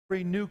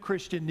new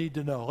Christian need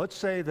to know? Let's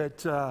say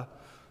that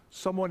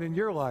someone in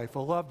your life, a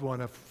loved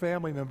one, a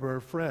family member,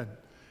 a friend,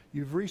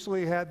 you've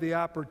recently had the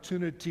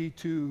opportunity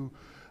to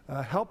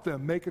help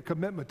them make a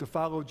commitment to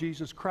follow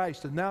Jesus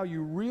Christ, and now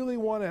you really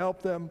want to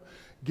help them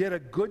get a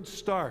good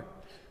start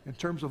in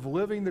terms of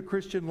living the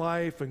Christian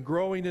life and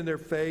growing in their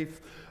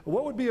faith.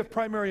 What would be of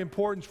primary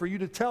importance for you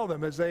to tell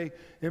them as they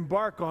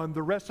embark on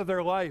the rest of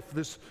their life,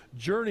 this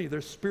journey,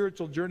 their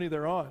spiritual journey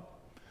they're on?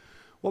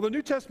 Well, the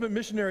New Testament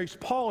missionaries,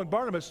 Paul and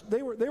Barnabas,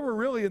 they were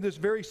really in this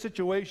very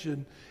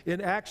situation in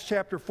Acts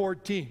chapter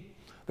 14.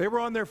 They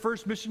were on their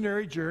first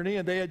missionary journey,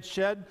 and they had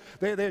shared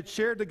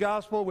the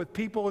gospel with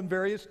people in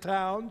various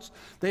towns.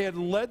 They had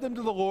led them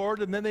to the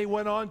Lord, and then they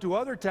went on to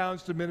other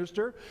towns to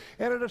minister.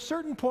 And at a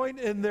certain point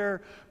in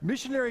their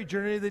missionary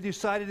journey, they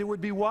decided it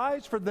would be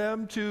wise for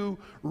them to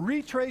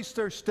retrace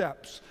their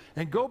steps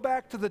and go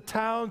back to the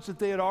towns that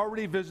they had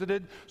already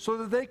visited so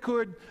that they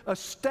could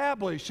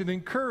establish and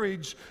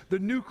encourage the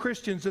new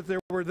Christians that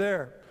were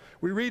there.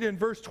 We read in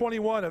verse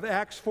 21 of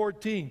Acts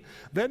 14,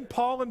 "Then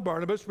Paul and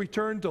Barnabas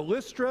returned to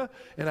Lystra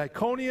and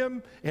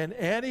Iconium and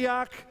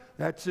Antioch."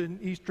 That's in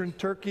eastern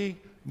Turkey,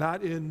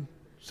 not in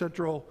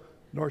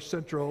north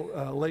central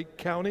Lake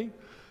County,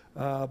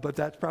 but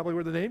that's probably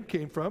where the name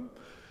came from.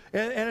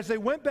 And as they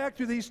went back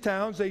to these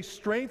towns, they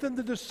strengthened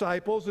the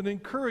disciples and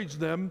encouraged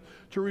them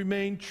to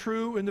remain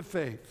true in the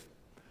faith.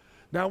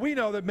 Now, we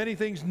know that many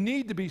things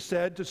need to be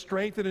said to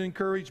strengthen and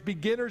encourage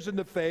beginners in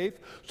the faith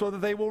so that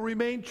they will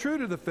remain true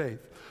to the faith.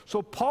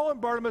 So Paul and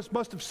Barnabas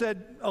must have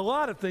said a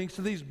lot of things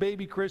to these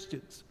baby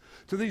Christians,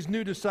 to these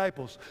new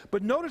disciples.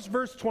 But notice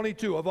verse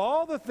 22. Of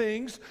all the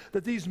things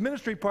that these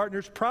ministry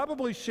partners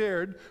probably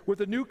shared with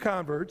the new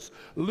converts,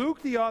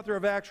 Luke, the author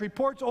of Acts,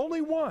 reports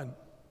only one.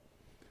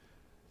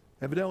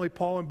 Evidently,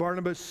 Paul and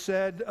Barnabas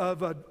said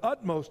of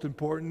utmost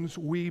importance,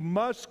 we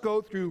must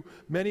go through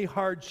many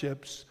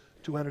hardships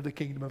to enter the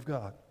kingdom of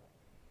God.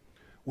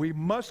 We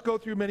must go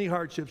through many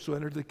hardships to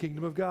enter the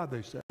kingdom of God,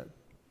 they said.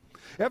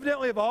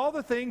 Evidently, of all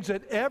the things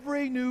that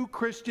every new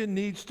Christian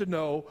needs to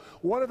know,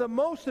 one of the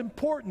most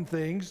important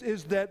things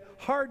is that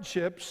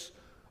hardships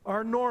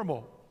are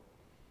normal.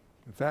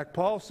 In fact,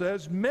 Paul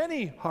says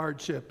many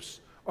hardships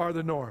are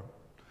the norm.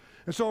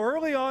 And so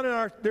early on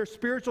in their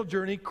spiritual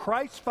journey,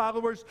 Christ's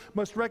followers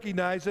must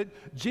recognize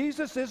that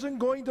Jesus isn't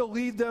going to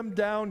lead them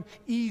down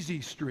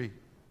easy street.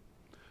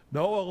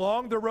 No,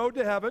 along the road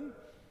to heaven,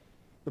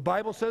 the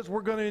Bible says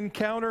we're going to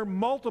encounter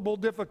multiple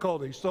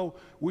difficulties, so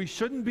we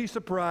shouldn't be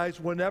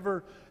surprised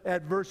whenever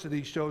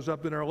adversity shows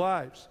up in our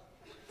lives.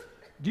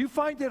 Do you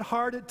find it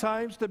hard at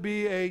times to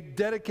be a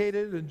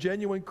dedicated and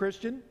genuine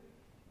Christian?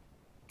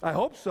 I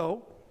hope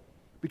so,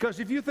 because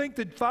if you think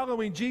that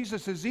following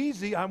Jesus is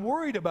easy, I'm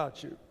worried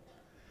about you.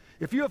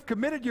 If you have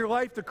committed your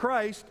life to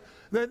Christ,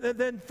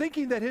 then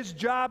thinking that his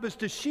job is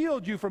to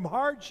shield you from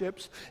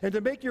hardships and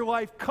to make your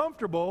life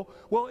comfortable,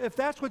 well, if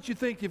that's what you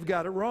think, you've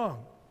got it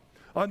wrong.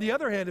 On the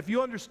other hand, if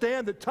you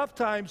understand that tough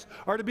times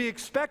are to be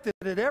expected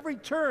at every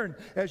turn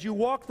as you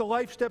walk the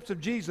life steps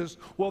of Jesus,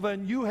 well,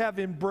 then you have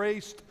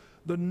embraced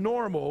the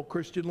normal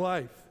Christian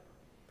life.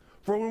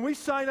 For when we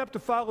sign up to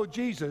follow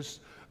Jesus,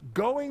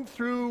 going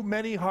through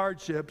many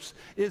hardships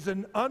is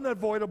an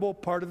unavoidable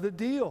part of the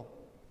deal.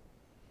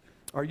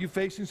 Are you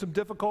facing some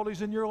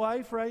difficulties in your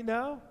life right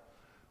now?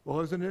 Well,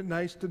 isn't it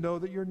nice to know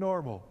that you're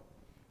normal?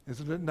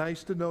 Isn't it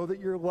nice to know that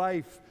your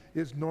life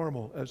is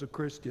normal as a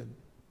Christian?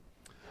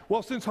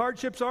 Well, since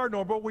hardships are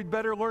normal, we'd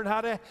better learn how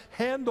to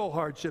handle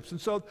hardships.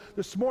 And so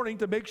this morning,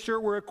 to make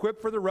sure we're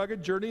equipped for the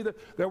rugged journey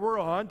that we're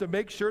on, to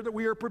make sure that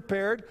we are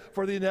prepared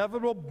for the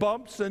inevitable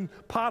bumps and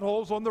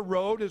potholes on the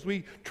road as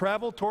we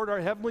travel toward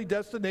our heavenly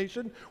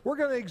destination, we're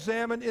going to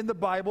examine in the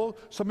Bible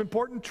some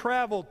important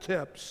travel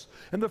tips.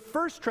 And the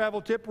first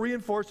travel tip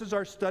reinforces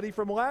our study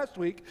from last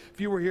week,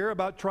 if you were here,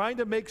 about trying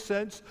to make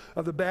sense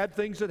of the bad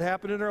things that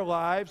happen in our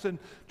lives and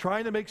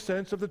trying to make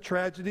sense of the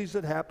tragedies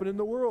that happen in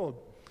the world.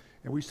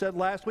 And we said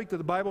last week that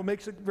the Bible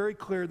makes it very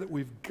clear that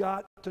we've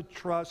got to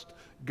trust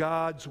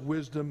God's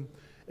wisdom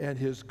and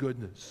his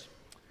goodness.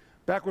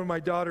 Back when my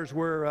daughters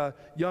were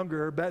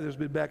younger, this has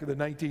been back in the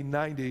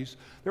 1990s,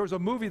 there was a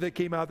movie that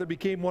came out that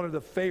became one of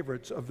the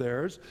favorites of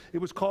theirs. It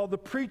was called The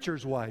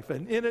Preacher's Wife.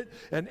 And in it,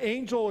 an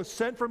angel is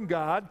sent from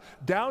God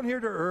down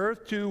here to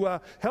earth to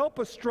help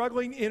a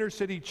struggling inner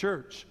city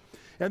church.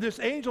 And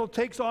this angel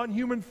takes on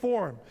human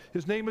form.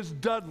 His name is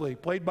Dudley,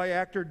 played by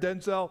actor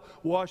Denzel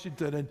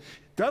Washington. And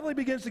Dudley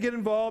begins to get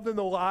involved in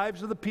the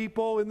lives of the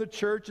people in the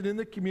church and in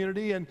the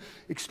community, and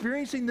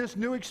experiencing this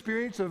new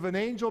experience of an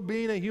angel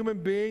being a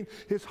human being,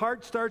 his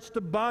heart starts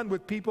to bond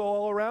with people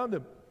all around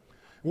him.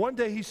 One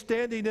day he's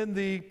standing in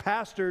the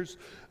pastor's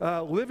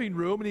living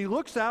room, and he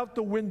looks out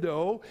the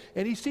window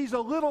and he sees a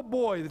little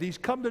boy that he's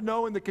come to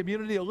know in the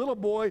community, a little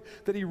boy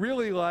that he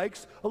really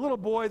likes, a little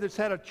boy that's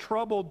had a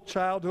troubled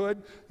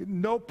childhood,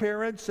 no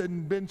parents,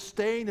 and been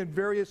staying in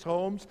various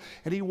homes.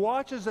 And he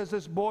watches as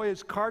this boy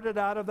is carted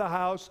out of the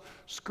house,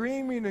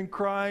 screaming and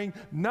crying,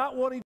 not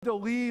wanting to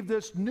leave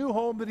this new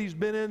home that he's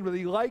been in, but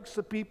he likes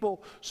the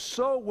people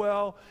so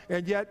well,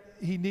 and yet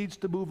he needs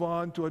to move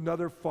on to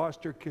another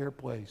foster care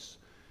place.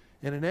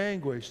 And in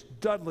anguish,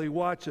 Dudley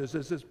watches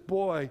as this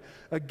boy,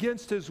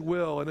 against his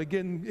will and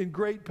again in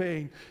great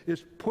pain,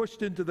 is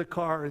pushed into the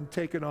car and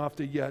taken off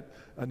to yet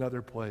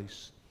another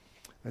place.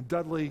 And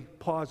Dudley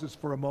pauses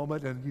for a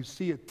moment, and you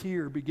see a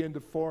tear begin to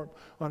form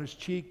on his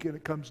cheek, and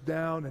it comes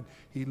down, and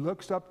he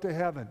looks up to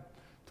heaven,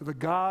 to the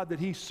God that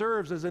he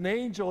serves as an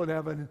angel in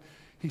heaven. And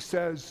he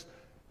says,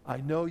 I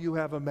know you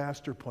have a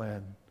master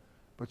plan,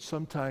 but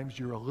sometimes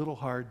you're a little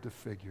hard to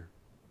figure.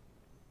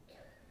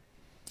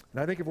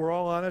 And I think if we're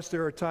all honest,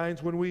 there are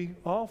times when we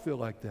all feel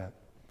like that.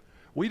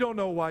 We don't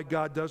know why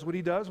God does what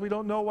he does. We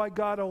don't know why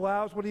God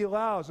allows what he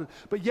allows.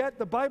 But yet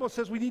the Bible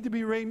says we need to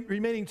be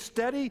remaining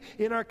steady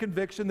in our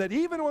conviction that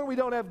even when we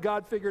don't have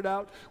God figured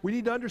out, we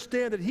need to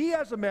understand that he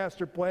has a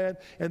master plan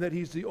and that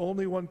he's the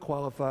only one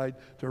qualified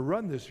to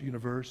run this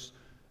universe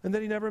and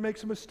that he never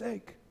makes a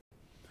mistake.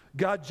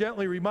 God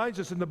gently reminds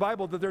us in the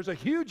Bible that there's a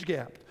huge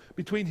gap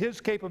between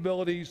his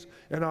capabilities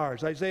and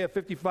ours. Isaiah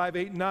 55,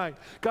 8 and 9.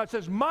 God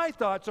says, my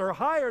thoughts are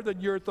higher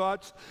than your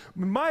thoughts.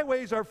 My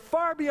ways are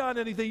far beyond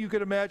anything you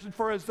could imagine.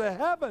 For as the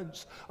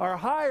heavens are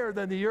higher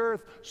than the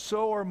earth,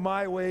 so are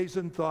my ways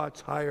and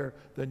thoughts higher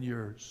than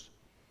yours.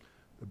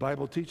 The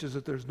Bible teaches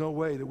that there's no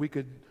way that we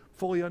could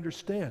fully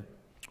understand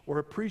or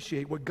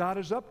appreciate what God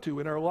is up to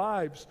in our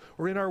lives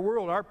or in our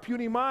world. Our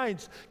puny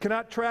minds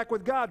cannot track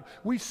with God.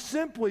 We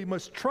simply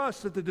must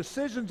trust that the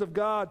decisions of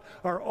God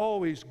are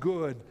always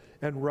good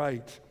and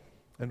right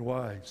and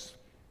wise.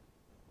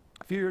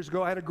 A few years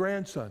ago, I had a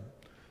grandson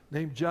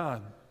named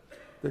John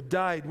that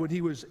died when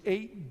he was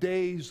 8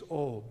 days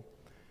old.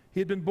 He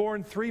had been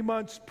born 3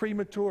 months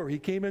premature. He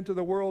came into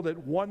the world at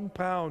 1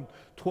 pound,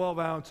 12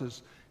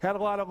 ounces, had a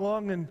lot of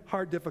lung and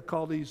heart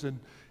difficulties,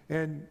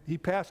 and he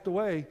passed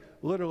away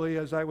literally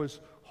as I was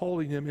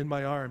holding him in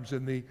my arms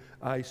in the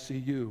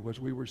ICU as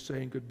we were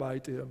saying goodbye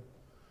to him.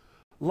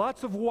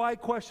 Lots of why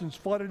questions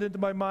flooded into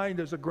my mind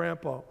as a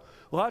grandpa.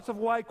 Lots of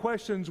why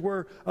questions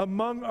were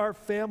among our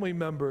family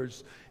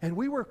members. And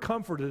we were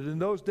comforted in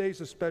those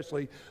days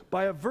especially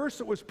by a verse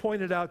that was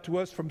pointed out to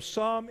us from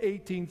Psalm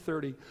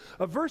 18:30,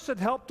 a verse that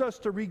helped us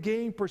to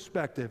regain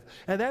perspective.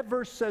 And that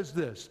verse says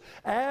this,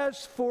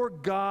 as for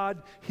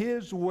God,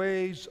 his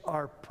ways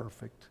are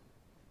perfect.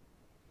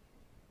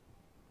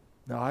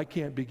 Now, I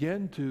can't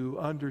begin to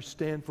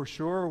understand for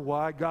sure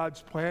why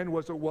God's plan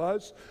was the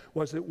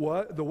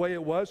way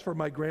it was for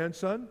my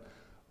grandson,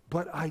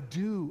 but I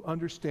do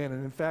understand.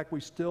 And in fact,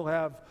 we still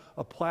have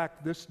a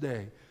plaque this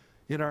day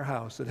in our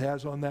house that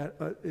has on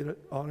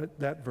it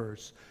that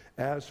verse,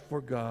 as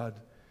for God,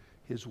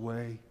 his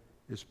way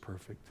is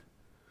perfect.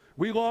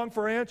 We long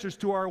for answers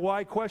to our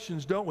why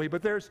questions, don't we?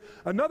 But there's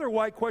another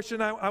why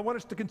question I want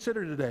us to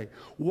consider today.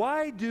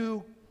 Why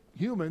do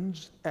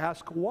humans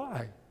ask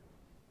why?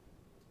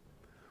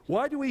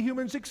 Why do we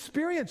humans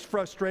experience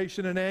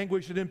frustration and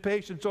anguish and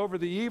impatience over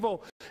the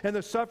evil and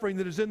the suffering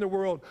that is in the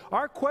world?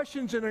 Our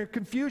questions and our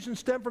confusion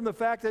stem from the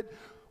fact that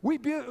we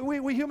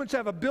humans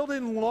have a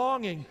built-in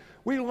longing.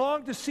 We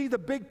long to see the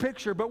big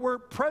picture, but we're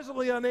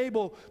presently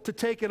unable to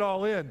take it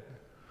all in.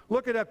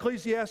 Look at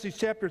Ecclesiastes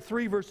chapter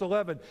 3, verse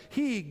 11.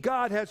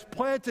 God has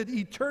planted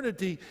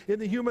eternity in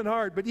the human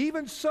heart, but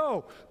even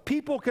so,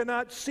 people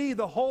cannot see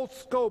the whole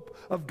scope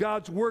of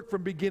God's work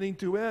from beginning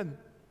to end.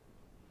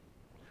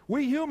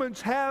 We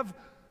humans have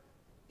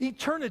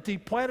eternity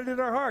planted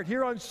in our heart.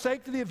 Here on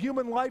Sanctity of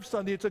Human Life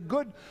Sunday, it's a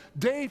good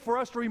day for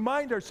us to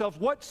remind ourselves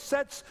what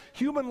sets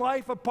human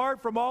life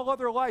apart from all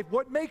other life,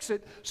 what makes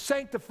it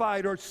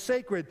sanctified or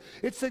sacred.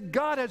 It's that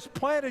God has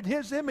planted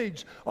his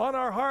image on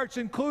our hearts,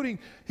 including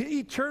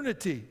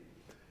eternity.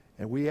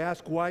 And we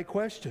ask why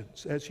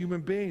questions as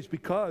human beings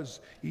because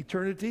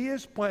eternity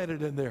is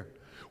planted in there.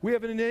 We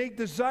have an innate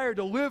desire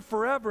to live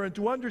forever and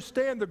to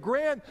understand the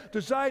grand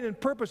design and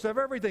purpose of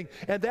everything.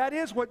 And that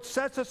is what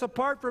sets us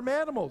apart from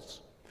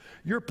animals.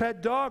 Your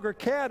pet dog or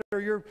cat or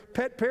your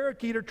pet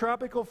parakeet or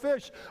tropical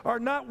fish are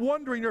not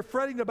wondering or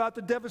fretting about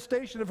the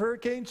devastation of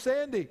Hurricane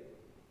Sandy.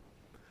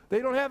 They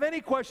don't have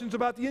any questions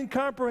about the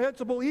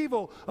incomprehensible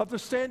evil of the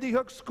Sandy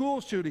Hook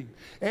school shooting.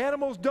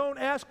 Animals don't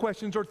ask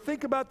questions or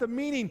think about the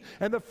meaning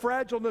and the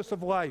fragileness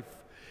of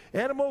life.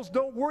 Animals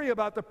don't worry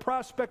about the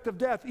prospect of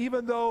death,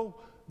 even though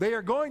they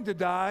are going to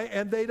die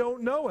and they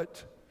don't know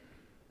it.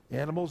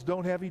 Animals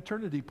don't have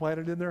eternity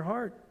planted in their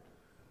heart.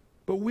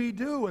 But we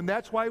do, and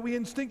that's why we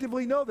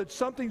instinctively know that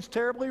something's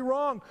terribly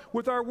wrong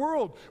with our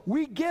world.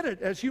 We get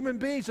it as human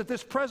beings that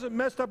this present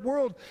messed up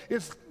world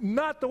is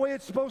not the way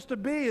it's supposed to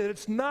be, that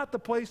it's not the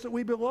place that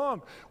we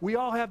belong. We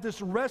all have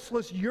this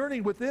restless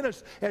yearning within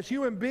us as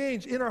human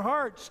beings in our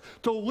hearts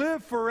to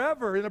live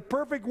forever in a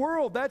perfect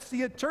world. That's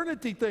the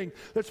eternity thing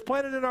that's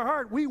planted in our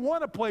heart. We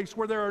want a place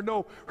where there are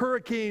no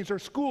hurricanes or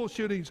school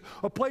shootings,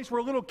 a place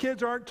where little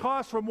kids aren't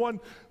tossed from one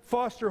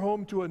foster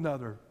home to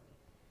another.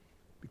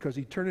 Because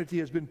eternity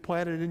has been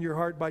planted in your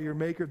heart by your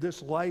Maker.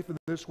 This life and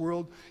this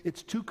world,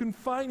 it's too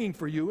confining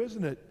for you,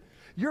 isn't it?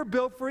 You're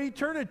built for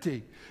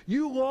eternity.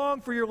 You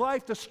long for your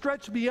life to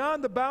stretch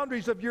beyond the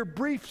boundaries of your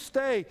brief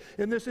stay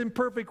in this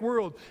imperfect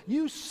world.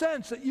 You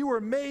sense that you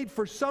were made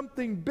for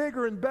something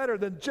bigger and better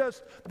than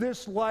just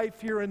this life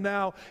here and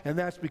now, and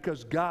that's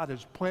because God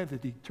has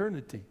planted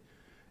eternity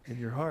in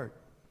your heart.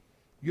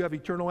 You have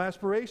eternal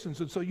aspirations,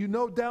 and so you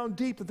know down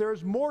deep that there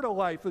is more to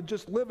life than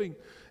just living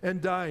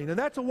and dying. And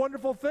that's a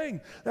wonderful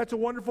thing. That's a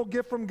wonderful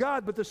gift from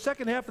God. But the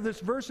second half of this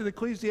verse in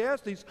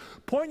Ecclesiastes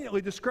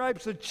poignantly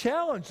describes the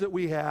challenge that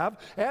we have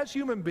as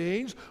human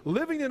beings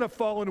living in a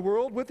fallen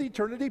world with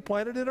eternity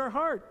planted in our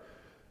heart.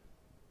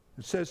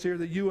 It says here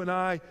that you and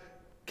I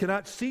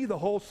cannot see the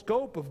whole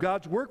scope of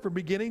God's work from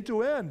beginning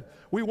to end.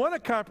 We want to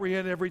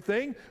comprehend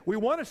everything. We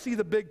want to see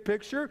the big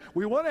picture.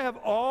 We want to have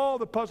all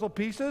the puzzle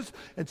pieces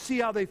and see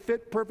how they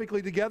fit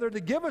perfectly together to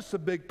give us the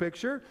big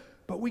picture,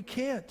 but we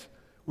can't.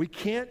 We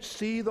can't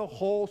see the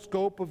whole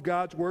scope of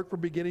God's work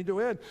from beginning to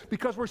end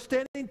because we're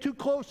standing too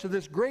close to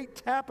this great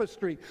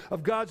tapestry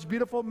of God's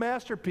beautiful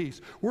masterpiece.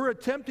 We're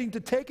attempting to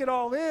take it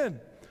all in.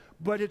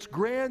 But its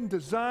grand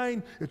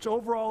design, its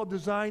overall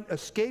design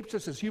escapes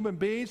us as human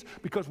beings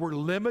because we're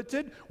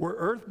limited, we're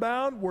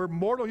earthbound, we're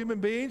mortal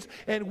human beings,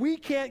 and we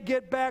can't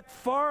get back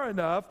far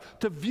enough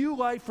to view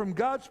life from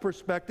God's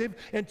perspective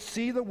and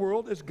see the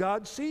world as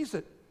God sees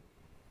it.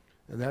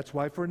 And that's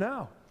why for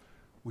now,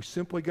 we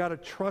simply got to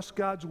trust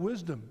God's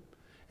wisdom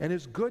and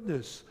His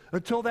goodness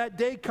until that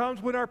day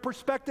comes when our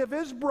perspective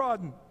is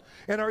broadened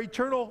and our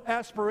eternal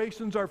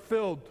aspirations are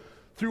filled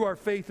through our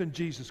faith in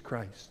Jesus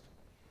Christ.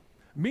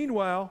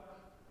 Meanwhile,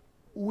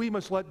 we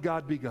must let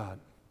God be God.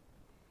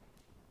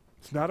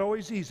 It's not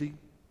always easy,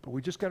 but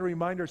we just got to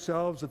remind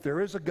ourselves that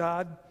there is a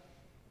God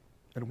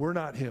and we're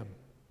not Him.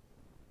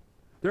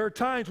 There are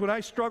times when I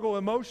struggle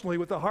emotionally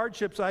with the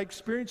hardships I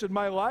experience in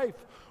my life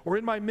or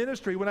in my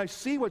ministry when I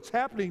see what's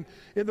happening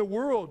in the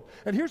world.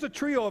 And here's a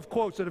trio of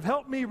quotes that have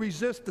helped me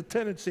resist the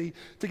tendency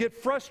to get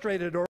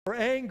frustrated or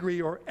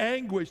angry or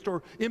anguished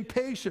or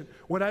impatient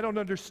when I don't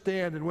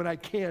understand and when I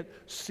can't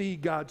see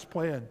God's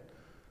plan.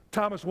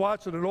 Thomas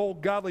Watson, an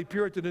old godly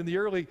Puritan in the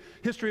early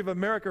history of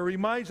America,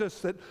 reminds us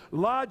that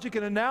logic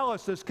and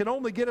analysis can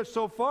only get us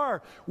so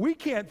far. We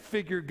can't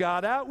figure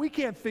God out. We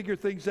can't figure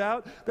things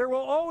out. There will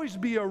always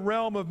be a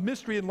realm of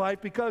mystery in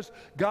life because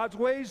God's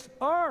ways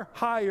are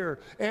higher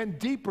and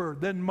deeper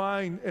than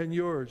mine and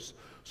yours.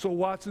 So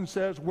Watson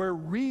says, where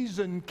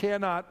reason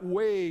cannot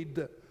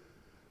wade,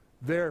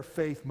 there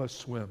faith must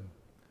swim.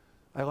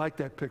 I like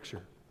that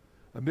picture.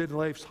 Amid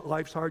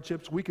life's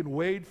hardships, we can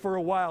wade for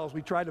a while as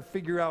we try to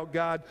figure out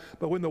God,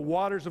 but when the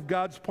waters of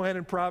God's plan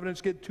and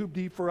providence get too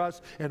deep for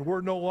us and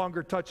we're no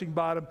longer touching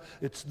bottom,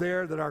 it's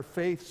there that our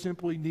faith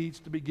simply needs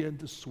to begin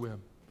to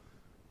swim.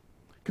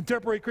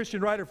 Contemporary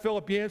Christian writer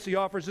Philip Yancey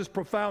offers this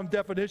profound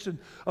definition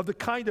of the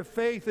kind of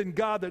faith in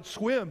God that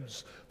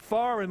swims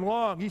far and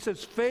long. He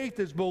says, faith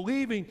is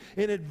believing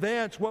in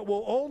advance what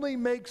will only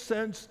make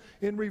sense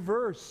in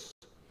reverse.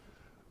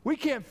 We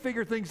can't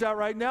figure things out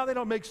right now. They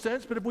don't make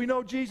sense. But if we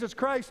know Jesus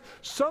Christ,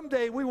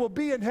 someday we will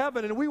be in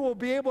heaven and we will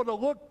be able to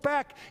look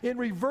back in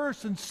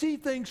reverse and see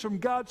things from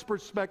God's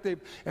perspective,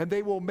 and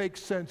they will make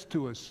sense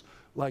to us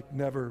like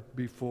never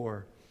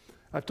before.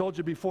 I've told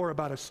you before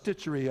about a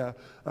stitchery,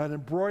 an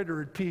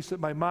embroidered piece that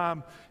my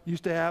mom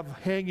used to have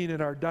hanging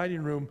in our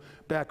dining room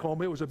back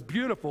home. It was a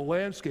beautiful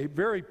landscape,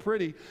 very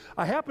pretty.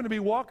 I happened to be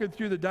walking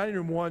through the dining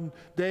room one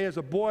day as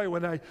a boy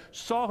when I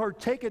saw her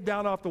take it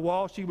down off the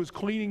wall. She was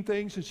cleaning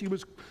things and she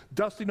was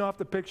dusting off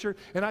the picture,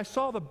 and I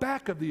saw the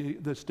back of the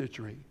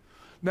stitchery.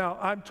 Now,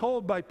 I'm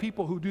told by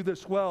people who do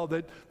this well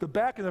that the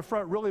back and the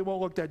front really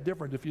won't look that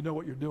different if you know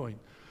what you're doing.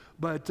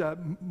 But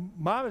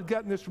Mom had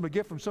gotten this from a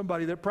gift from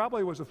somebody that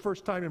probably was a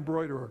first-time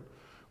embroiderer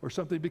or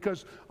something,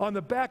 because on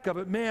the back of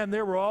it, man,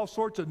 there were all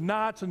sorts of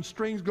knots and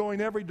strings going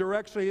every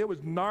direction. It was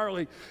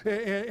gnarly.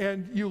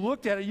 And you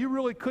looked at it, you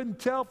really couldn't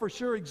tell for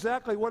sure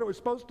exactly what it was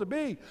supposed to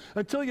be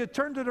until you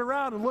turned it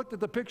around and looked at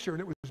the picture,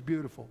 and it was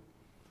beautiful.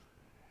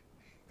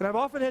 And I've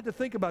often had to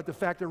think about the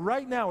fact that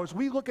right now, as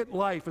we look at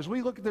life, as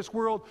we look at this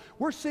world,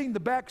 we're seeing the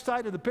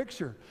backside of the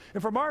picture.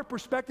 And from our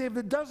perspective,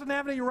 it doesn't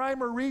have any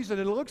rhyme or reason.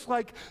 It looks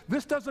like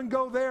this doesn't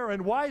go there,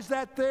 and why is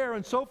that there,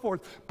 and so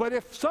forth. But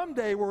if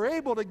someday we're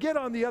able to get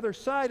on the other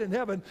side in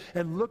heaven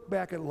and look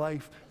back at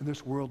life in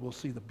this world, we'll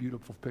see the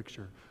beautiful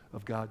picture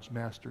of God's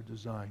master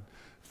design.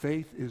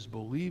 Faith is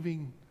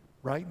believing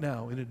right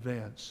now in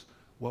advance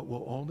what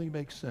will only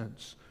make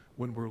sense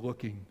when we're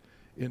looking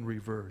in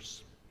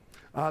reverse.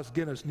 Os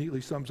Guinness neatly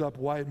sums up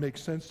why it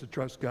makes sense to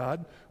trust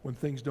God when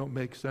things don't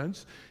make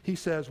sense. He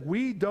says,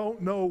 we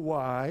don't know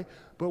why,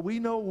 but we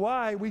know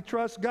why we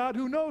trust God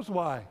who knows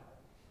why.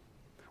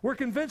 We're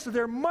convinced that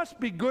there must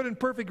be good and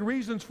perfect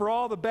reasons for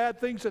all the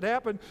bad things that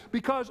happen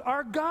because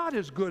our God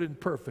is good and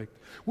perfect.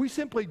 We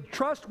simply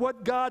trust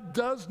what God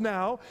does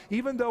now,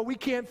 even though we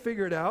can't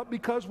figure it out,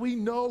 because we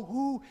know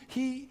who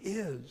He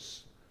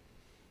is.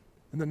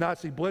 In the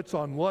Nazi Blitz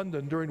on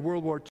London during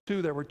World War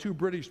II, there were two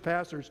British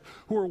pastors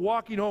who were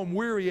walking home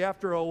weary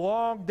after a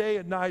long day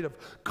and night of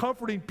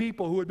comforting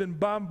people who had been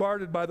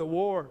bombarded by the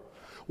war.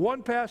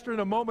 One pastor, in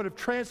a moment of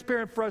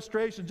transparent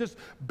frustration, just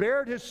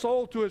bared his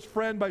soul to his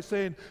friend by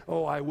saying,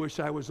 "Oh, I wish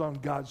I was on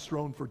God's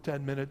throne for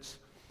 10 minutes."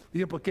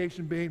 The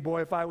implication being,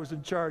 boy, if I was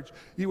in charge,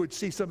 you would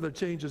see some of the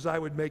changes I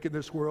would make in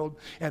this world.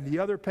 And the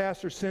other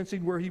pastor,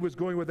 sensing where he was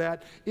going with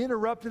that,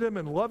 interrupted him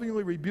and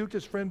lovingly rebuked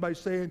his friend by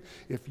saying,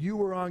 "If you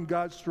were on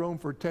God's throne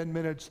for 10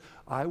 minutes,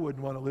 I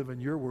wouldn't want to live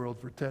in your world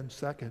for 10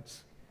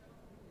 seconds.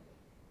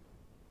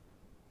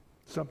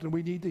 Something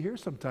we need to hear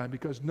sometime,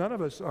 because none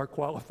of us are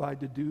qualified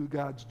to do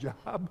God's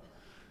job.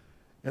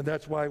 And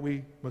that's why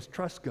we must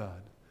trust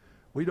God.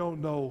 We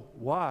don't know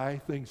why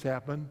things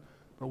happen,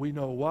 but we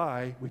know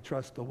why we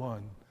trust the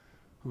one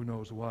who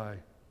knows why.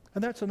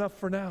 And that's enough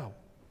for now.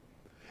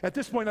 At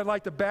this point, I'd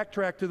like to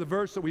backtrack to the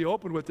verse that we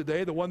opened with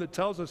today, the one that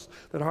tells us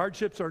that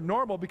hardships are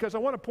normal, because I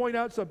want to point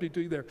out something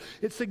to you there.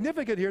 It's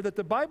significant here that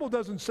the Bible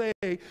doesn't say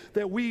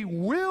that we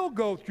will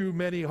go through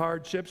many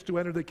hardships to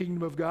enter the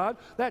kingdom of God.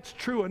 That's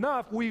true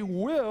enough. We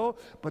will,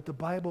 but the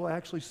Bible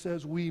actually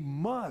says we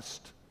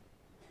must.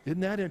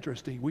 Isn't that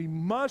interesting? We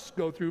must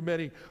go through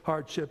many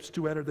hardships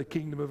to enter the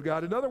kingdom of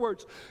God. In other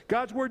words,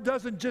 God's word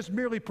doesn't just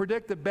merely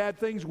predict that bad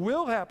things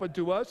will happen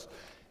to us.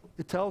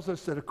 It tells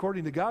us that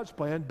according to God's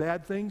plan,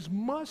 bad things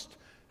must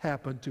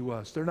happen to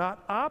us. They're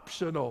not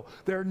optional.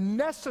 They're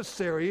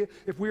necessary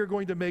if we are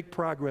going to make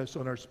progress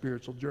on our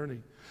spiritual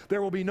journey.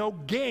 There will be no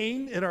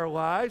gain in our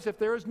lives if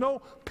there is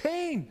no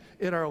pain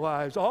in our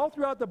lives. All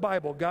throughout the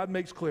Bible, God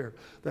makes clear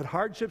that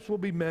hardships will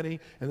be many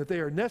and that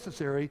they are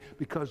necessary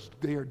because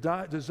they are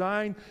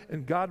designed,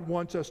 and God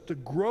wants us to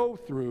grow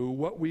through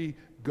what we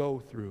go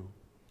through.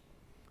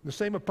 The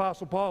same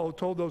Apostle Paul, who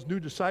told those new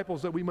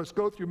disciples that we must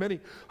go through many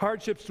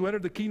hardships to enter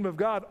the kingdom of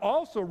God,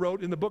 also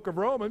wrote in the book of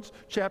Romans,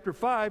 chapter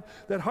 5,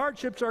 that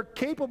hardships are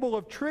capable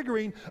of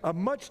triggering a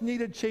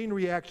much-needed chain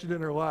reaction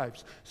in our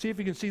lives. See if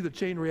you can see the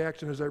chain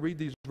reaction as I read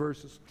these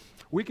verses.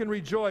 We can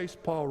rejoice,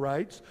 Paul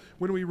writes,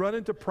 when we run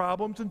into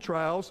problems and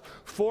trials,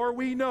 for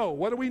we know,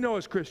 what do we know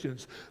as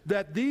Christians?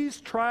 That these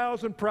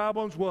trials and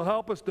problems will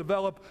help us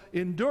develop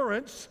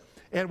endurance.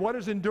 And what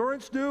does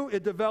endurance do?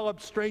 It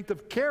develops strength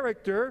of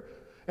character.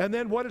 And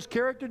then what does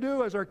character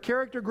do? As our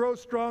character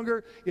grows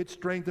stronger, it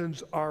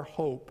strengthens our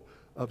hope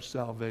of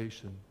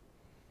salvation.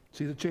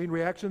 See the chain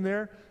reaction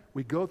there?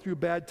 We go through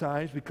bad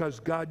times because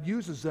God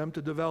uses them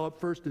to develop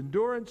first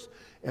endurance,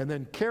 and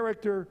then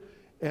character,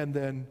 and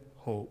then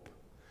hope.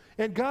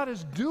 And God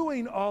is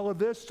doing all of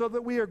this so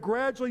that we are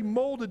gradually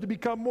molded to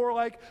become more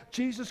like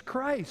Jesus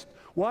Christ.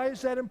 Why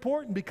is that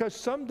important? Because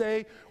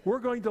someday we're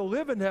going to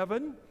live in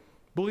heaven,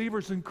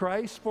 believers in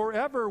Christ,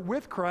 forever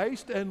with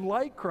Christ and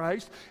like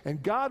Christ.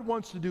 And God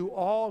wants to do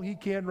all He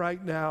can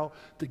right now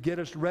to get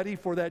us ready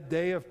for that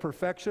day of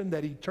perfection,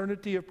 that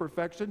eternity of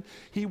perfection.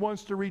 He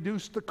wants to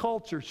reduce the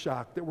culture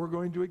shock that we're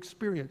going to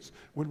experience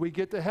when we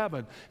get to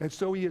heaven. And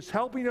so He is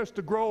helping us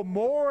to grow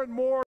more and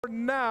more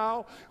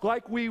now,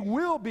 like we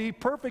will be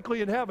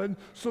perfectly in heaven,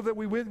 so that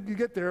when we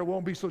get there, it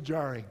won't be so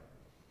jarring.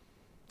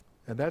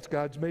 And that's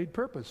God's made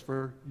purpose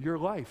for your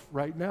life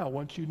right now,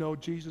 once you know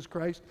Jesus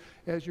Christ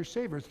as your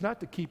Savior. It's not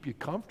to keep you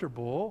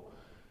comfortable.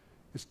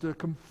 It's to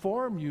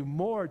conform you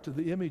more to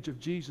the image of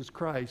Jesus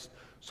Christ,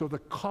 so the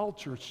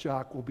culture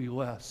shock will be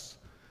less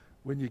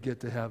when you get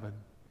to heaven.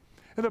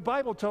 And the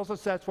Bible tells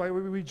us that's why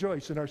we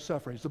rejoice in our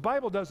sufferings. The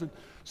Bible doesn't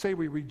say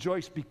we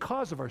rejoice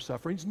because of our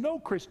sufferings. No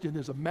Christian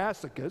is a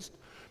masochist.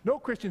 No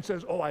Christian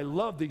says, "Oh, I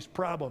love these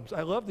problems.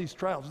 I love these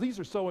trials. These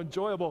are so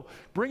enjoyable.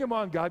 Bring them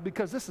on, God,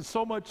 because this is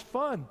so much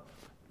fun."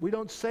 We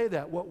don't say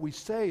that. What we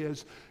say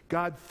is,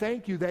 "God,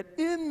 thank you that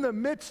in the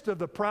midst of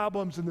the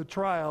problems and the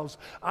trials,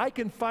 I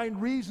can find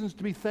reasons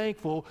to be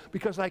thankful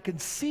because I can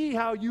see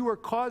how you are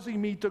causing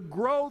me to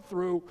grow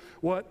through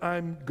what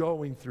I'm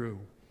going through.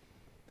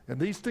 And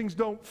these things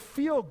don't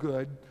feel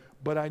good,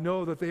 but I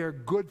know that they are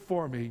good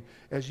for me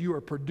as you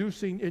are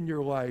producing in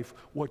your life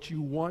what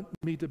you want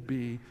me to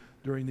be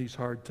during these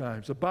hard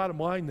times." The bottom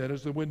line then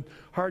is that when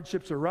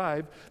hardships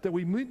arrive, that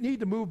we need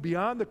to move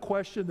beyond the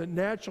question that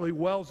naturally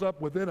wells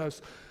up within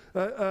us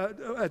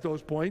at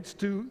those points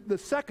to the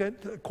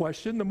second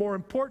question, the more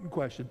important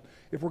question,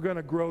 if we're going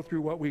to grow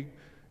through what we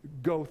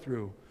go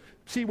through.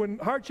 See, when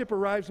hardship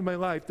arrives in my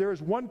life, there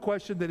is one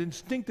question that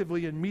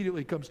instinctively,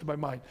 immediately comes to my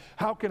mind.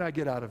 How can I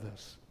get out of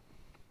this?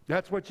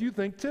 That's what you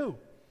think too.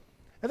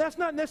 And that's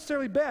not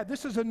necessarily bad.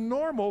 This is a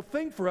normal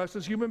thing for us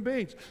as human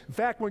beings. In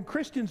fact, when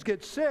Christians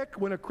get sick,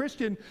 when a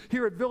Christian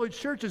here at Village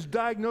Church is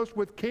diagnosed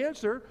with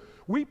cancer,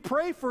 we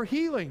pray for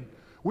healing.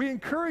 We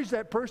encourage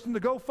that person to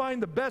go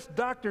find the best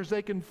doctors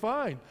they can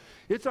find.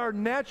 It's our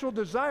natural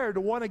desire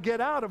to want to get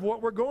out of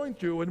what we're going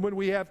through. And when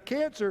we have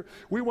cancer,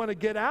 we want to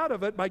get out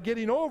of it by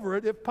getting over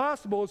it, if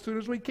possible, as soon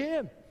as we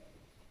can.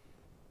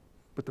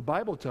 But the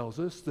Bible tells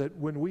us that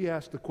when we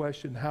ask the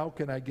question, "How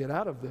can I get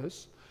out of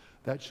this?"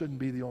 that shouldn't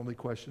be the only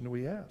question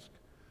we ask.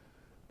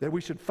 That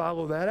we should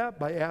follow that up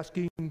by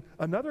asking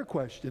another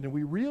question. And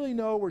we really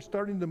know we're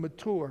starting to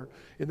mature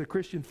in the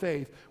Christian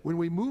faith when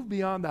we move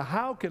beyond the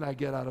 "how can I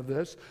get out of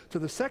this" to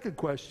the second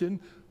question,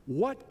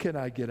 "What can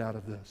I get out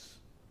of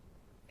this?"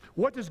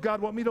 What does God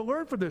want me to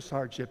learn from this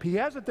hardship? He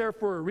has it there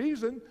for a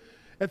reason.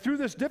 And through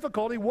this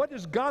difficulty, what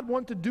does God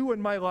want to do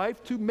in my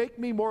life to make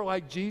me more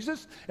like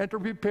Jesus and to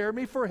prepare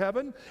me for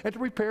heaven and to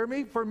prepare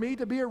me for me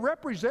to be a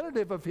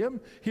representative of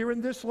him here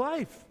in this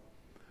life?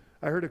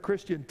 I heard a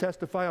Christian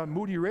testify on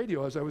Moody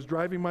Radio as I was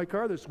driving my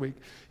car this week.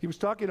 He was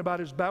talking about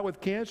his bout with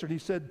cancer, and he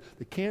said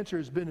the cancer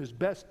has been his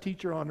best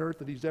teacher on earth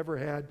that he's ever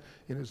had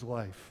in his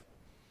life.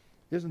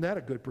 Isn't that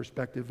a good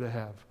perspective to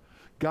have?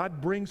 God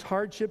brings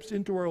hardships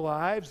into our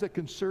lives that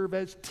can serve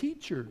as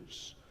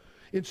teachers,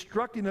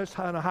 instructing us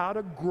on how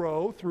to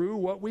grow through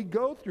what we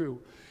go through.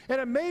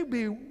 And it may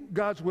be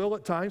God's will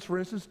at times, for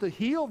instance, to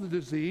heal the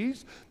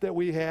disease that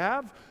we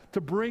have, to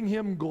bring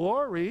him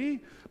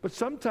glory, but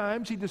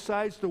sometimes he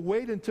decides to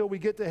wait until we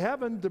get to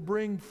heaven to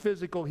bring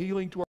physical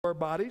healing to our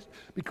bodies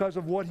because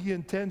of what he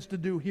intends to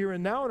do here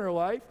and now in our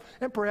life,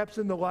 and perhaps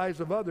in the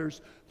lives of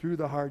others through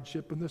the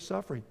hardship and the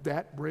suffering.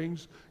 That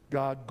brings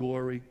God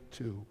glory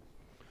too.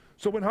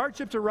 So when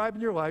hardships arrive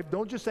in your life,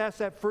 don't just ask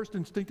that first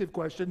instinctive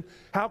question,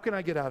 how can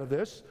I get out of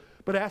this?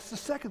 But ask the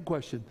second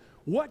question,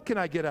 what can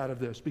I get out of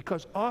this?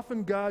 Because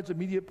often God's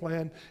immediate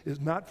plan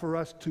is not for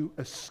us to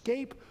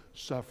escape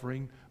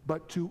suffering,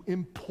 but to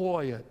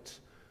employ it.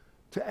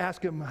 To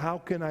ask him, how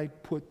can I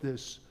put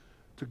this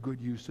to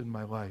good use in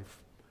my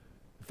life?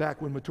 In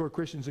fact, when mature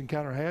Christians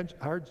encounter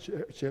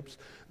hardships,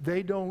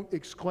 they don't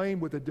exclaim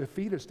with a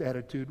defeatist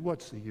attitude,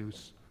 what's the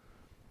use?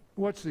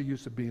 What's the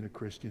use of being a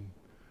Christian?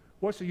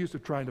 What's the use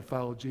of trying to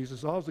follow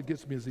Jesus? All that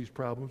gets me is these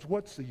problems.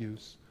 What's the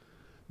use?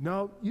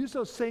 No, use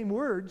those same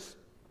words,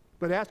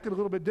 but ask it a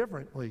little bit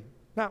differently.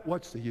 Not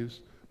what's the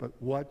use, but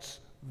what's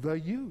the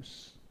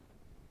use?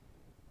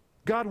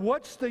 God,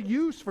 what's the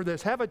use for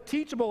this? Have a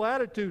teachable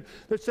attitude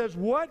that says,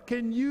 what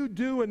can you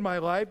do in my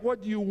life?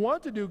 What do you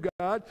want to do,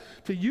 God,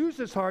 to use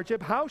this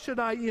hardship? How should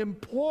I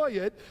employ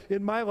it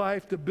in my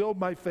life to build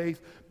my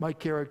faith, my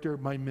character,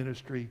 my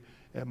ministry,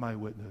 and my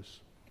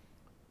witness?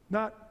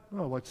 Not,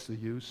 oh, what's the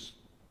use?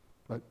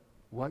 But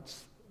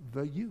what's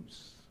the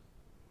use?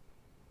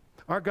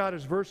 Our God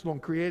is versatile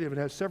and creative and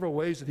has several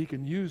ways that he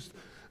can use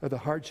the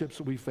hardships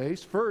that we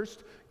face.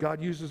 First,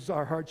 God uses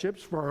our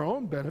hardships for our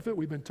own benefit.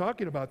 We've been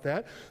talking about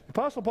that. The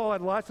Apostle Paul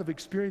had lots of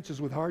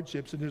experiences with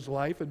hardships in his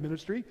life and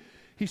ministry.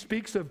 He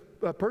speaks of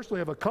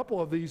personally of a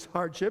couple of these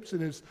hardships in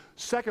his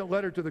second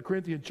letter to the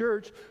Corinthian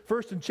church.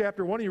 First, in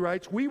chapter 1, he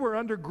writes, we were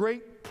under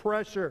great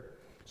pressure.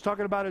 He's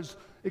talking about his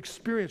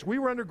experience. We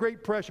were under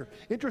great pressure.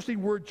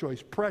 Interesting word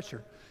choice,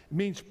 pressure. It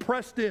means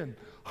pressed in,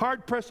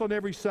 hard pressed on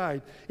every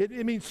side.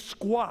 It means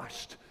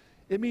squashed.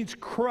 It means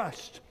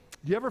crushed.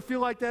 Do you ever feel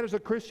like that as a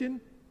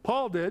Christian?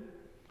 Paul did.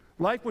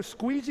 Life was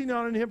squeezing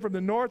on him from the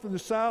north and the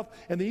south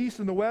and the east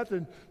and the west,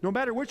 and no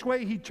matter which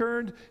way he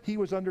turned, he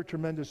was under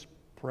tremendous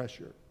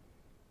pressure.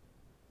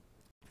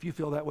 If you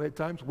feel that way at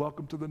times,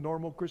 welcome to the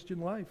normal Christian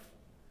life.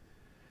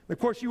 Of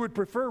course, you would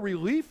prefer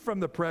relief from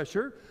the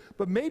pressure,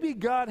 but maybe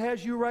God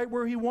has you right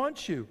where he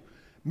wants you.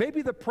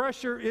 Maybe the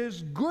pressure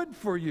is good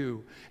for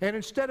you. And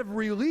instead of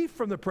relief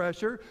from the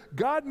pressure,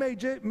 God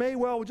may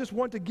well just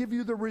want to give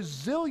you the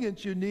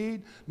resilience you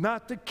need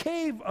not to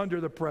cave under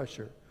the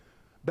pressure.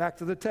 Back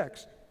to the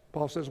text.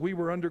 Paul says, we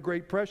were under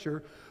great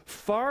pressure,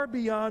 far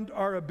beyond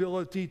our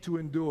ability to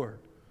endure.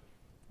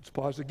 Let's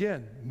pause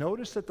again.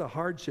 Notice that the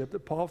hardship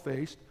that Paul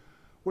faced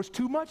was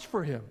too much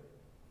for him.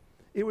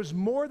 It was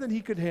more than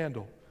he could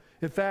handle.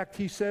 In fact,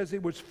 he says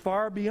it was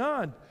far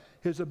beyond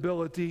his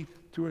ability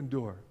to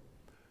endure.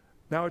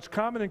 Now, it's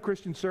common in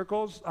Christian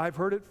circles. I've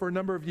heard it for a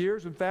number of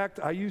years. In fact,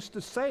 I used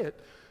to say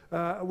it.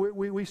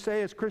 We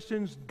say as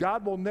Christians,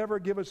 God will never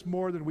give us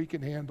more than we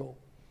can handle.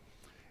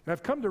 And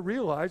I've come to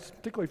realize,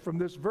 particularly from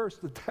this verse,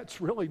 that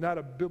that's really not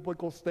a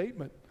biblical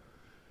statement.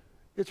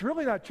 It's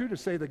really not true to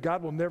say that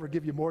God will never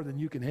give you more than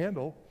you can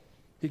handle.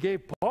 He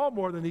gave Paul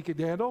more than he could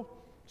handle,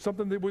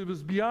 something that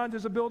was beyond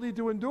his ability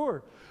to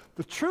endure.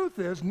 The truth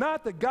is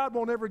not that God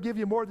won't ever give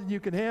you more than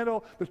you can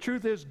handle. The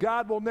truth is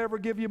God will never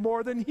give you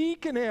more than he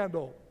can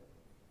handle.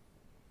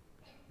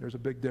 There's a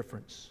big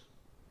difference.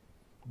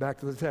 Back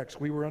to the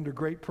text. We were under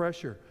great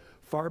pressure,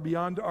 far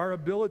beyond our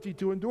ability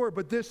to endure.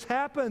 But this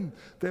happened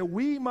that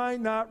we might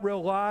not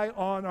rely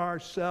on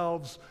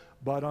ourselves,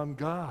 but on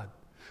God.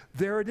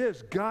 There it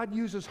is. God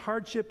uses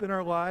hardship in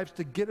our lives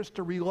to get us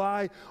to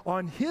rely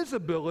on his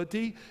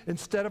ability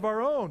instead of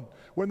our own.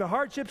 When the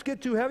hardships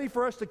get too heavy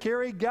for us to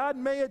carry, God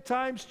may at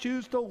times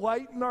choose to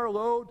lighten our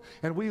load,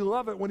 and we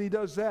love it when he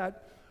does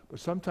that. But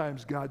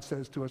sometimes God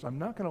says to us, I'm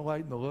not going to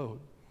lighten the load.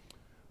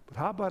 But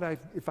how about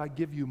if I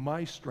give you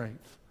my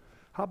strength?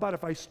 How about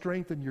if I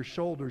strengthen your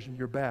shoulders and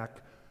your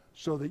back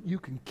so that you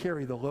can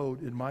carry the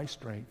load in my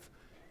strength,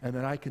 and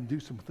then I can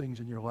do some things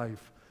in your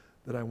life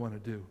that I want to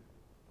do?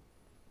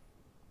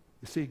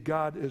 You see,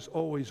 God is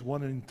always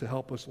wanting to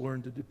help us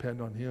learn to depend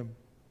on him.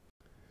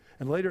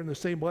 And later in the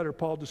same letter,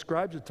 Paul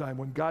describes a time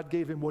when God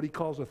gave him what he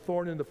calls a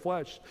thorn in the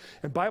flesh.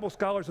 And Bible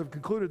scholars have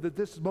concluded that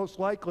this most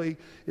likely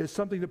is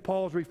something that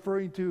Paul is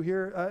referring to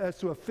here as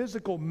to a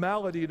physical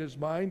malady in his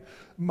mind,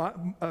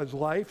 his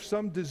life,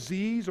 some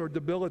disease or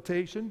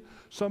debilitation,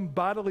 some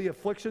bodily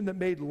affliction that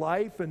made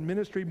life and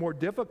ministry more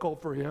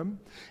difficult for him.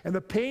 And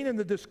the pain and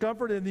the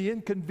discomfort and the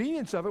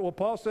inconvenience of it, well,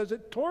 Paul says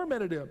it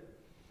tormented him.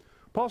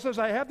 Paul says,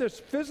 I have this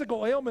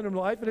physical ailment in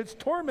life and it's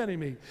tormenting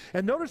me.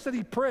 And notice that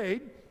he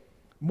prayed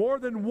more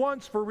than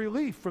once for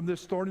relief from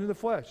this thorn in the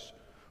flesh.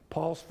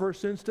 Paul's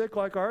first instinct,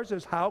 like ours,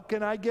 is, how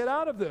can I get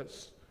out of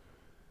this?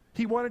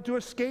 He wanted to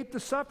escape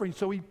the suffering,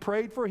 so he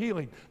prayed for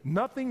healing.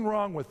 Nothing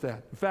wrong with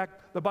that. In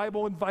fact, the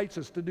Bible invites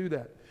us to do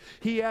that.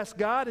 He asked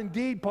God,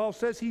 indeed, Paul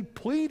says, he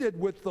pleaded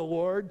with the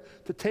Lord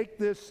to take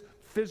this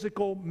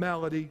physical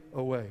malady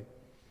away.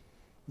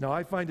 Now,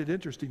 I find it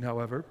interesting,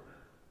 however,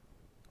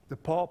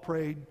 that Paul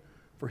prayed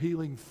for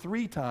healing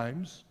 3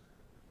 times,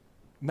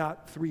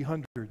 not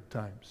 300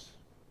 times.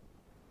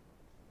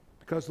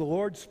 Because the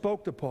Lord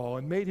spoke to Paul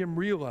and made him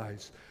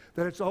realize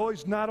that it's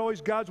not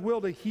always God's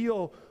will to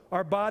heal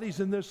our bodies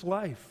in this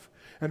life.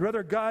 And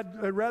rather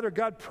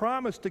God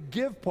promised to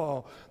give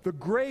Paul the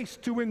grace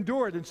to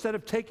endure it instead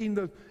of taking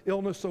the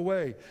illness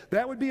away.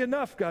 That would be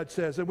enough, God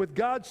says. And with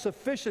God's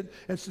sufficient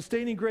and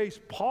sustaining grace,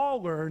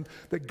 Paul learned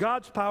that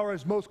God's power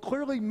is most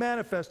clearly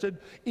manifested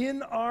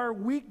in our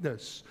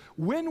weakness.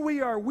 When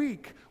we are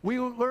weak, we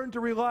learn to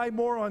rely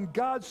more on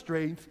God's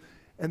strength,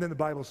 and then the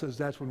Bible says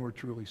that's when we're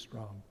truly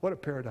strong. What a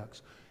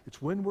paradox.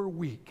 It's when we're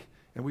weak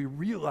and we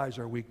realize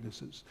our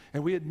weaknesses,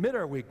 and we admit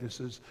our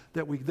weaknesses,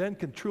 that we then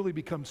can truly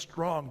become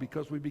strong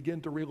because we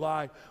begin to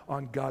rely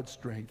on God's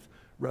strength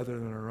rather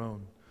than our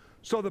own.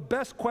 So the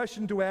best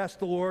question to ask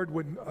the Lord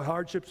when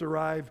hardships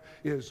arrive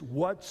is,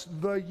 what's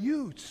the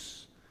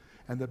use?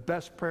 And the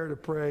best prayer to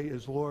pray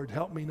is, Lord,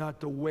 help me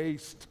not to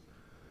waste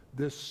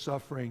this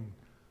suffering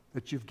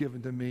that you've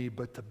given to me,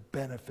 but to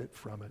benefit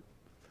from it.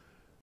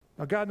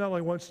 Now, God not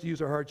only wants to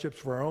use our hardships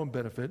for our own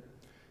benefit,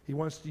 he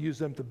wants to use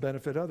them to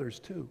benefit others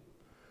too.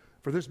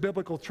 For this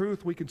biblical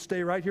truth, we can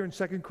stay right here in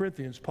 2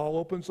 Corinthians. Paul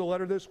opens the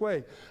letter this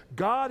way.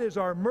 God is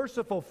our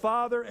merciful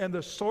Father and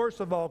the source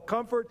of all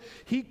comfort.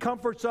 He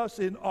comforts us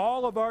in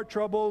all of our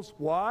troubles.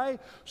 Why?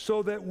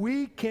 So that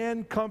we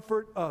can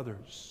comfort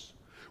others.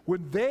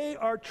 When they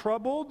are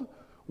troubled,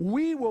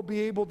 we will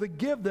be able to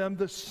give them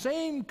the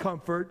same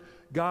comfort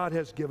God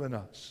has given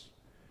us.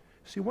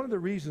 See, one of the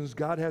reasons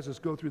God has us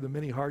go through the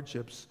many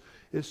hardships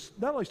is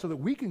not only so that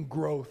we can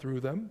grow through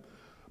them,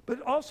 but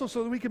also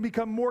so that we can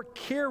become more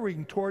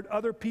caring toward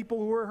other people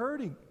who are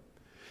hurting.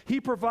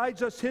 He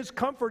provides us his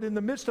comfort in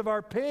the midst of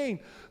our pain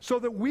so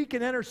that we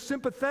can enter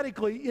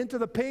sympathetically into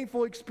the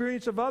painful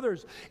experience of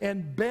others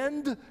and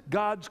bend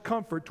God's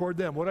comfort toward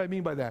them. What do I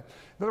mean by that?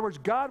 In other words,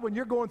 God, when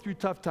you're going through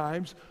tough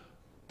times,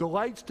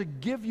 delights to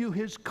give you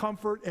his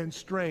comfort and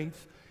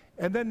strength,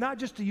 and then not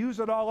just to use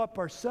it all up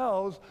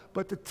ourselves,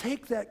 but to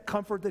take that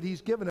comfort that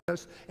he's given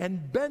us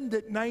and bend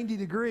it 90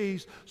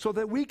 degrees so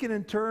that we can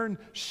in turn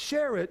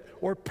share it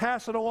or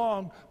pass it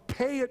along,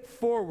 pay it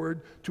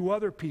forward to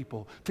other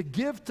people, to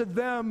give to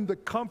them the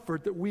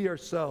comfort that we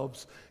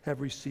ourselves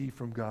have received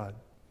from God.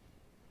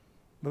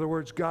 In other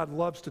words, God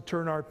loves to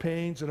turn our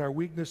pains and our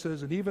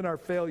weaknesses and even our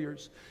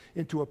failures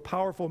into a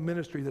powerful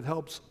ministry that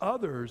helps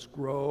others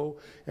grow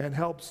and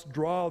helps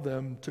draw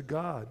them to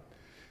God.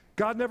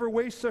 God never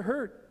wastes a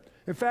hurt.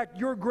 In fact,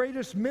 your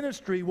greatest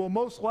ministry will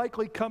most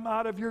likely come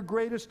out of your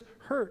greatest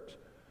hurt.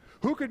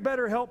 Who could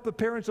better help the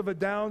parents of a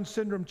Down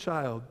syndrome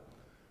child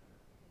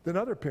than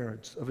other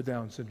parents of a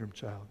Down syndrome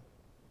child?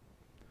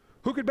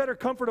 Who could better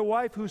comfort a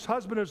wife whose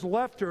husband has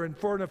left her and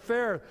for an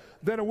affair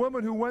than a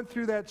woman who went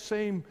through that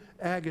same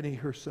agony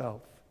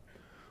herself?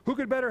 Who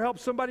could better help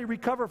somebody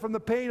recover from the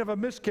pain of a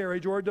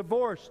miscarriage or a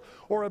divorce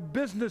or a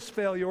business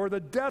failure or the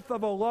death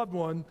of a loved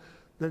one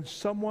than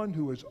someone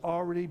who has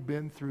already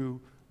been through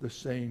the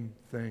same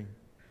thing?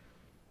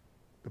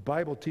 The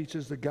Bible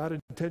teaches that God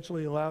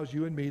intentionally allows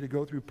you and me to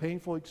go through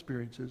painful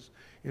experiences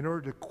in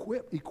order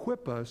to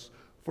equip us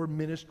for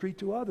ministry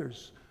to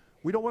others.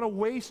 We don't want to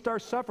waste our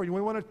suffering.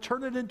 We want to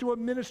turn it into a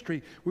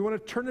ministry. We want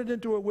to turn it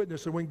into a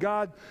witness. And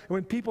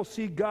when people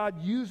see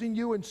God using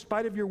you in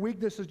spite of your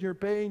weaknesses and your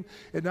pain,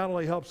 it not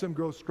only helps them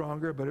grow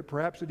stronger, but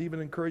perhaps it even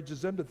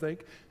encourages them to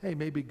think, hey,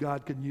 maybe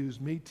God can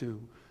use me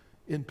too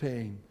in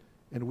pain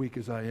and weak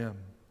as I am.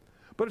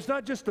 But it's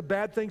not just the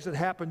bad things that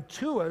happen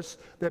to us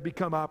that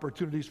become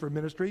opportunities for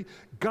ministry.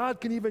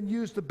 God can even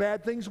use the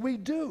bad things we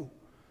do,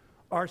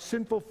 our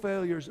sinful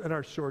failures and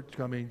our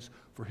shortcomings,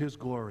 for his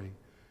glory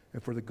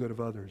and for the good of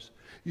others.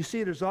 You see,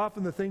 it is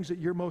often the things that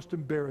you're most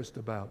embarrassed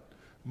about,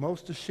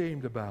 most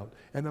ashamed about,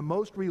 and the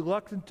most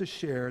reluctant to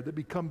share that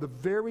become the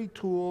very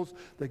tools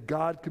that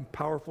God can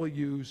powerfully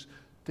use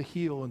to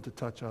heal and to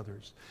touch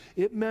others.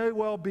 It may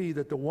well be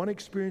that the one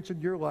experience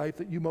in your life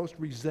that you most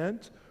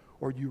resent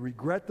or you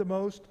regret the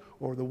most,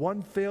 or the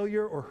one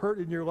failure or hurt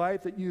in your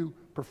life that you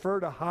prefer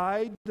to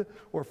hide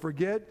or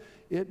forget,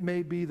 it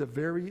may be the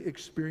very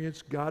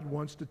experience God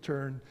wants to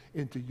turn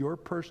into your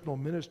personal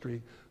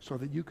ministry so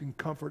that you can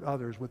comfort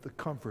others with the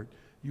comfort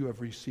you have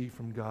received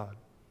from God.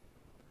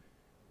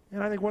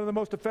 And I think one of the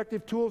most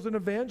effective tools in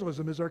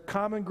evangelism is our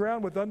common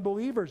ground with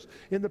unbelievers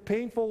in the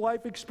painful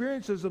life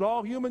experiences that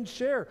all humans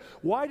share.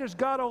 Why does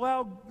God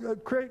allow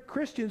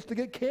Christians to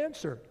get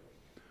cancer?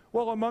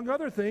 Well, among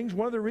other things,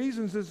 one of the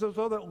reasons is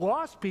so that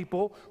lost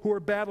people who are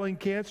battling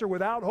cancer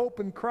without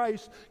hope in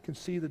Christ can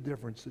see the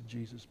difference that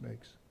Jesus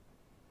makes.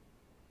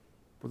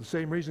 For the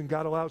same reason,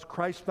 God allows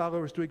Christ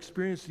followers to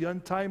experience the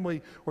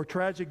untimely or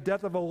tragic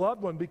death of a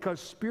loved one, because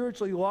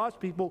spiritually lost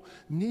people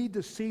need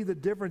to see the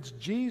difference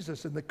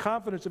Jesus and the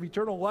confidence of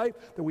eternal life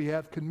that we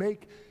have can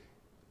make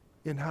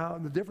in how,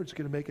 and the difference it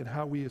can make in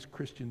how we as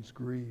Christians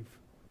grieve.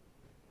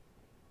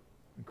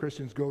 When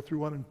Christians go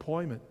through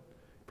unemployment,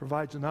 it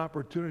provides an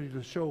opportunity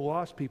to show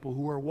lost people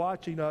who are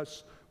watching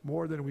us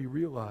more than we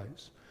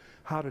realize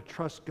how to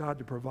trust God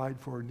to provide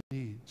for our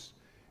needs.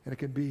 And it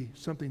can be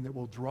something that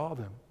will draw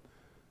them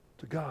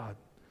to God.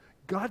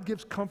 God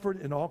gives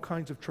comfort in all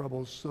kinds of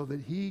troubles so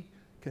that He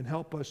can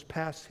help us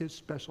pass His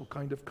special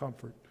kind of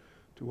comfort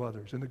to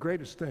others. And the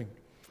greatest thing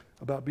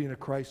about being a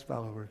Christ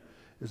follower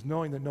is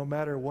knowing that no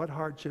matter what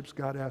hardships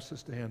God asks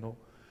us to handle,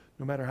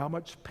 no matter how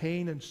much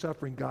pain and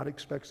suffering God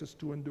expects us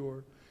to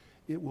endure,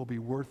 it will be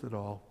worth it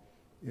all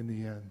in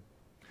the end.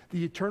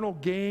 The eternal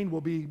gain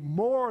will be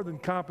more than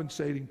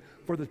compensating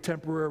for the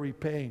temporary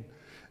pain.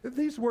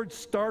 These words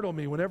startle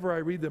me whenever I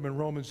read them in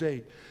Romans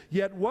 8.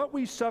 Yet what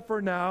we suffer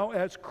now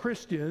as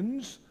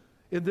Christians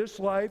in this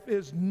life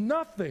is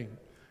nothing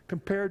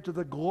compared to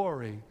the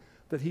glory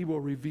that He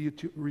will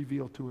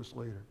reveal to us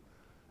later.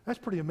 That's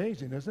pretty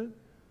amazing, isn't it?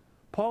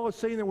 Paul is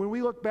saying that when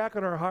we look back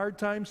on our hard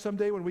times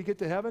someday when we get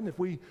to heaven, if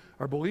we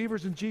are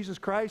believers in Jesus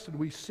Christ and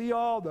we see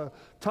all the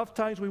tough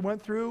times we went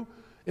through,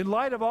 in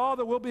light of all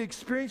that we'll be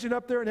experiencing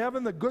up there in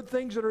heaven, the good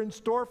things that are in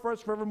store for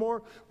us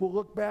forevermore, we'll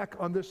look back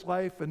on this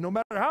life, and no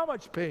matter how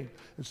much pain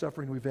and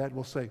suffering we've had,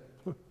 we'll say,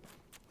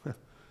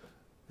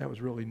 that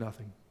was really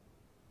nothing.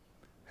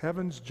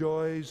 Heaven's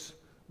joys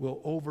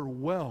will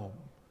overwhelm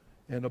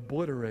and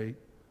obliterate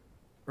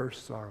earth's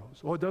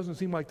sorrows. Oh, it doesn't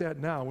seem like that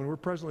now. When we're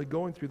presently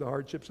going through the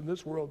hardships in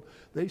this world,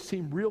 they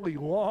seem really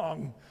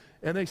long,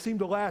 and they seem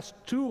to last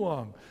too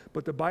long.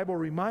 But the Bible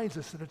reminds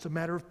us that it's a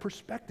matter of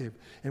perspective.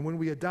 And when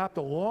we adopt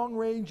a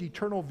long-range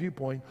eternal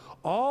viewpoint,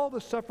 all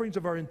the sufferings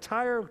of our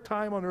entire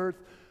time on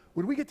earth,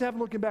 when we get to heaven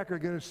looking back, are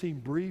going to seem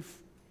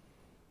brief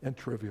and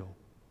trivial.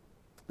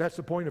 That's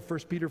the point of 1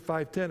 Peter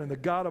 5:10. And the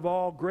God of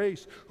all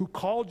grace, who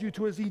called you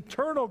to His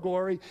eternal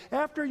glory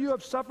after you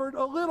have suffered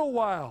a little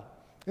while.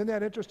 Isn't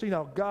that interesting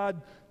how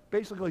God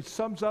basically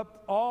sums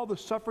up all the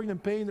suffering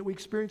and pain that we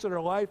experience in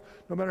our life,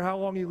 no matter how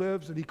long He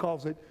lives, and He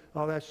calls it,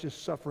 oh, that's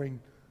just suffering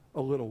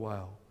a little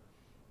while.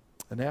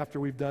 And after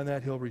we've done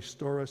that, He'll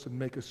restore us and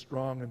make us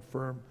strong and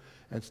firm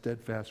and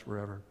steadfast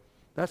forever.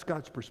 That's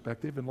God's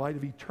perspective. In light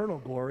of eternal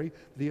glory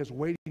that He has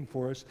waiting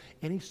for us,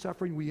 any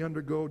suffering we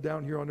undergo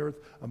down here on earth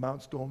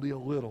amounts to only a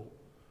little,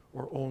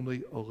 or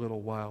only a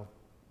little while.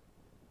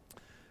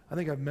 I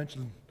think I've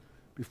mentioned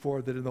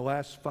before that in the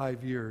last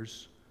 5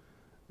 years,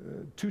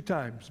 2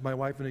 times my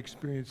wife and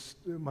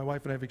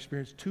I have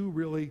experienced 2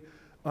 really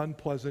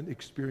unpleasant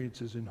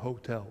experiences in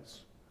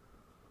hotels.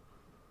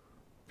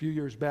 A few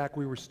years back,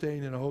 we were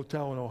staying in a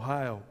hotel in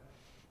Ohio.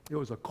 It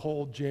was a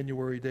cold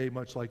January day,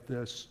 much like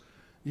this.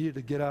 Needed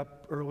to get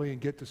up early and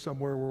get to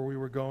somewhere where we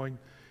were going.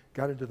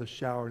 Got into the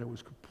shower, and it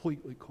was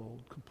completely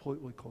cold,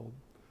 completely cold.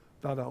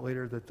 Found out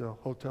later that the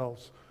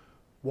hotel's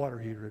water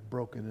heater had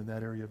broken in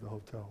that area of the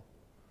hotel.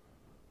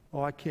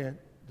 Oh, I can't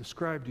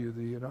describe to you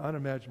the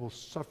unimaginable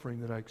suffering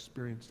that I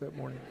experienced that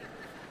morning.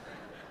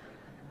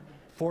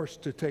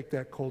 Forced to take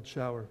that cold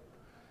shower.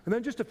 And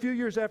then just a few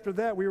years after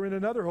that, we were in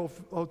another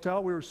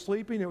hotel. We were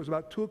sleeping. It was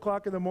about 2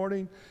 o'clock in the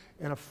morning,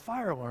 and a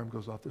fire alarm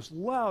goes off. This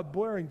loud,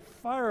 blaring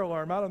fire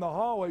alarm out in the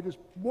hallway just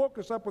woke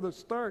us up with a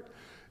start.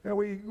 And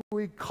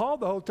we called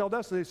the hotel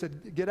desk, and they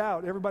said, get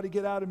out. Everybody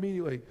get out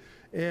immediately.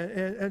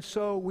 And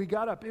so we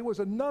got up. It was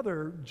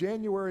another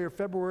January or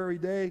February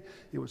day.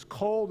 It was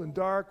cold and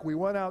dark. We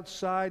went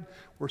outside.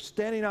 We're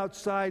standing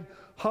outside,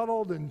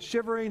 huddled and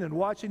shivering and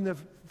watching the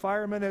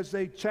firemen as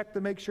they checked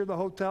to make sure the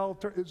hotel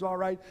is all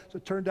right. So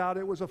it turned out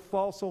it was a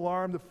false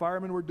alarm. The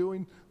firemen were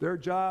doing their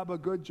job, a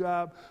good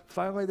job.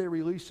 Finally, they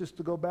released us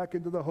to go back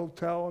into the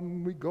hotel,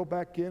 and we go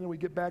back in, and we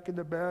get back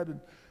into bed, and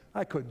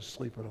I couldn't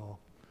sleep at all.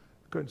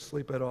 Couldn't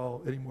sleep at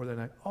all any more than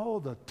I. All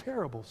the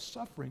terrible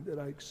suffering that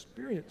I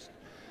experienced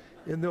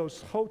in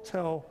those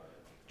hotel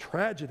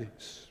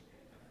tragedies.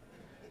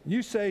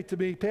 You say to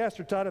me,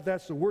 Pastor Todd, if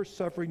that's the worst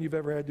suffering you've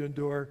ever had to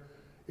endure,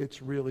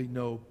 it's really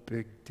no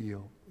big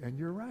deal. And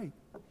you're right.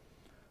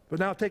 But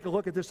now take a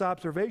look at this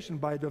observation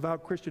by a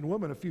devout Christian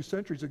woman a few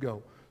centuries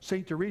ago,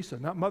 St. Teresa,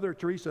 not Mother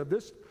Teresa of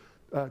this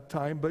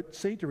time, but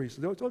St.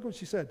 Teresa. Look what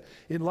she said.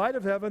 In light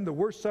of heaven, the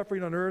worst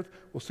suffering on earth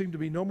will seem to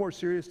be no more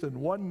serious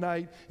than one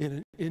night in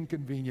an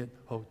inconvenient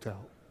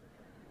hotel.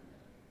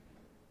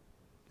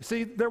 You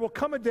see, there will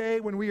come a day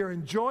when we are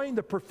enjoying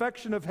the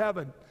perfection of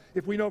heaven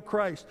if we know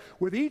Christ,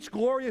 with each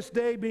glorious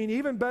day being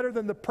even better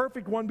than the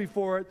perfect one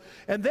before it.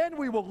 And then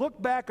we will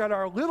look back on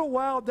our little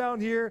while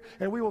down here,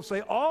 and we will say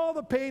all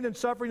the pain and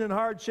suffering and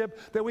hardship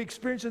that we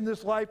experienced in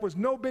this life was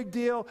no big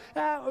deal.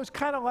 It was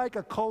kind of like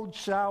a cold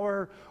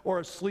shower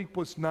or a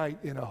sleepless night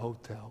in a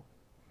hotel.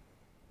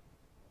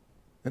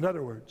 In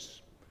other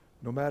words,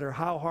 no matter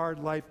how hard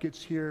life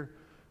gets here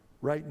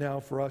right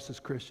now for us as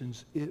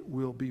Christians, it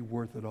will be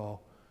worth it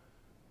all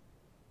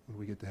when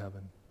we get to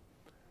heaven.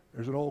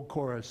 There's an old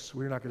chorus.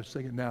 We're not going to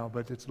sing it now,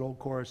 but it's an old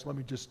chorus. Let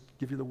me just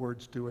give you the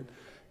words to it.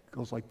 It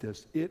goes like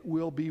this: it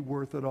will be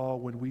worth it all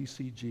when we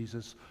see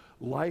Jesus.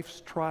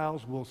 Life's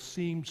trials will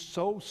seem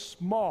so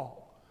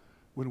small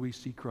when we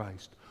see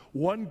Christ.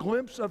 One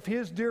glimpse of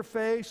his dear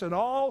face and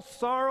all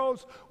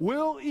sorrows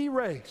will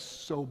erase.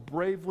 So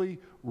bravely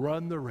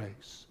run the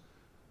race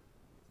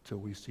till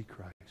we see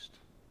Christ.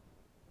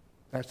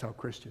 That's how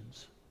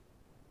Christians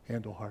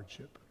handle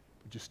hardship.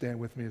 Would you stand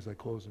with me as I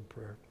close in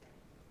prayer?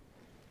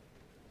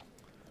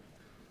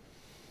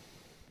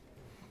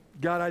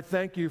 God, I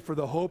thank you for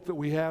the hope that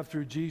we have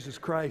through Jesus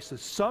Christ, that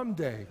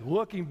someday,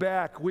 looking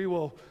back, we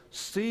will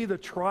see the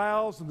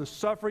trials and the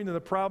suffering and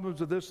the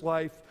problems of this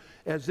life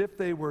as if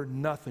they were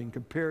nothing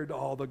compared to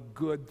all the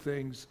good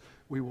things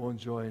we will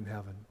enjoy in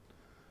heaven.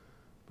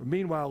 But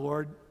meanwhile,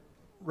 Lord,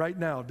 right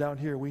now, down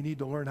here, we need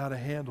to learn how to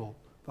handle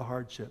the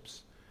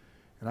hardships.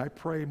 And I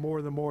pray more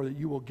and more that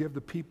you will give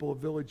the people of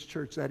Village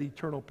Church that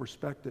eternal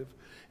perspective.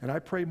 And I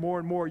pray more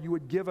and more you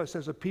would give us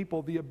as a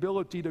people the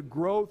ability to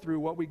grow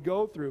through what we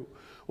go through.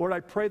 Lord, I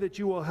pray that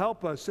you will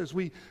help us as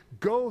we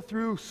go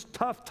through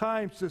tough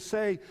times to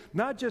say,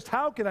 not just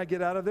how can I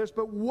get out of this,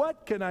 but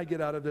what can I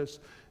get out of this?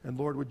 And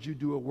Lord, would you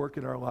do a work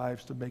in our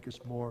lives to make us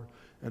more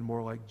and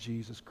more like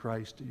Jesus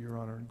Christ to your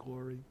honor and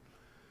glory.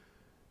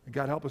 And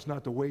God, help us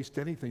not to waste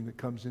anything that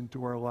comes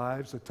into our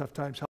lives. The tough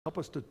times, help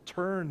us to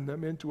turn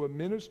them into a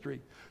ministry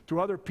to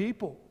other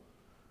people.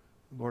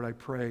 Lord, I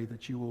pray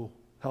that you will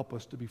help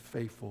us to be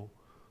faithful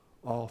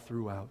all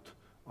throughout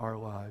our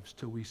lives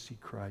till we see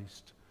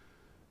Christ.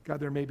 God,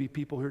 there may be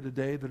people here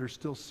today that are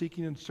still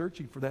seeking and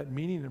searching for that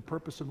meaning and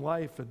purpose in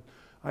life. And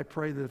I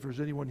pray that if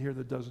there's anyone here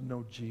that doesn't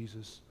know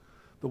Jesus,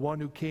 the one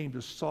who came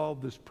to solve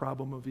this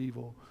problem of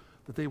evil,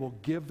 that they will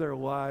give their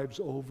lives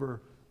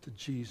over to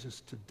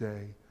Jesus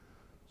today,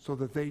 so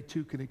that they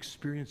too can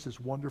experience this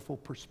wonderful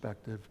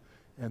perspective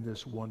and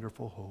this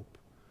wonderful hope.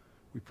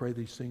 We pray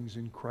these things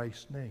in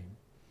Christ's name.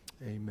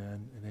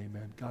 Amen and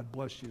amen. God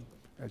bless you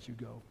as you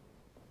go.